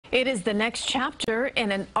It is the next chapter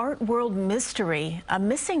in an art world mystery, a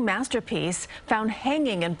missing masterpiece found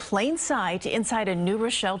hanging in plain sight inside a New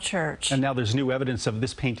Rochelle church. And now there's new evidence of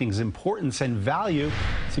this painting's importance and value.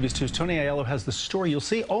 CBS 2's Tony Aiello has the story you'll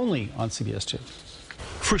see only on CBS 2.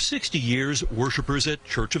 For 60 years, worshipers at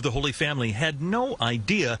Church of the Holy Family had no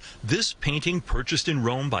idea this painting, purchased in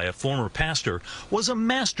Rome by a former pastor, was a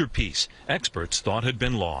masterpiece experts thought had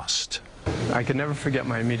been lost. I could never forget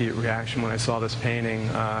my immediate reaction when I saw this painting.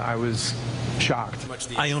 I was shocked.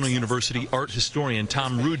 Aiello University art historian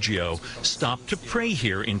Tom Ruggio stopped to pray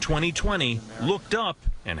here in 2020, looked up,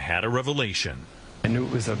 and had a revelation. I knew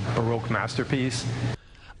it was a Baroque masterpiece.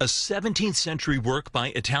 A 17th century work by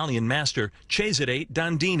Italian master Cesare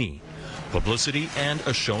Dandini. Publicity and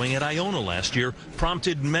a showing at Aiello last year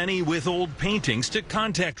prompted many with old paintings to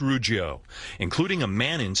contact Ruggio, including a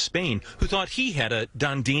man in Spain who thought he had a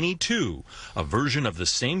Dandini too, a version of the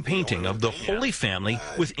same painting of the Holy Family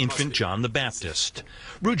with infant John the Baptist.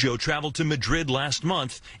 Ruggio traveled to Madrid last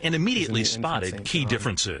month and immediately spotted key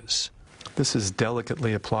differences. This is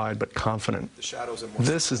delicately applied but confident.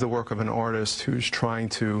 This is the work of an artist who's trying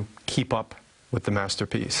to keep up with the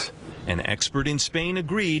masterpiece. An expert in Spain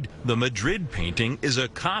agreed the Madrid painting is a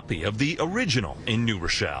copy of the original in New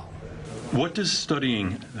Rochelle. What does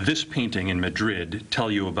studying this painting in Madrid tell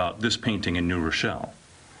you about this painting in New Rochelle?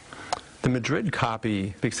 The Madrid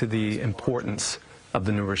copy speaks to the importance of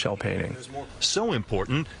the New Rochelle painting. So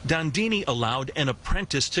important, Dandini allowed an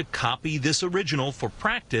apprentice to copy this original for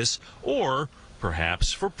practice or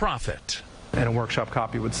perhaps for profit. And a workshop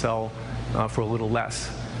copy would sell for a little less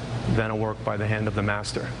than a work by the hand of the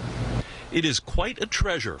master. It is quite a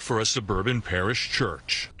treasure for a suburban parish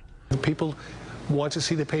church. People want to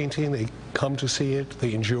see the painting, they come to see it,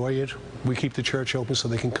 they enjoy it. We keep the church open so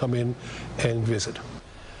they can come in and visit.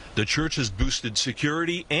 The church has boosted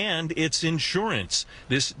security and its insurance.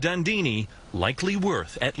 This Dandini likely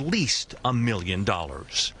worth at least $1 million.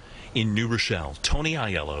 In New Rochelle, Tony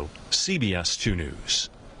Aiello, CBS 2 News.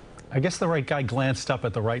 I guess the right guy glanced up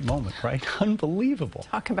at the right moment, right? Unbelievable.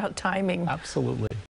 Talk about timing. Absolutely.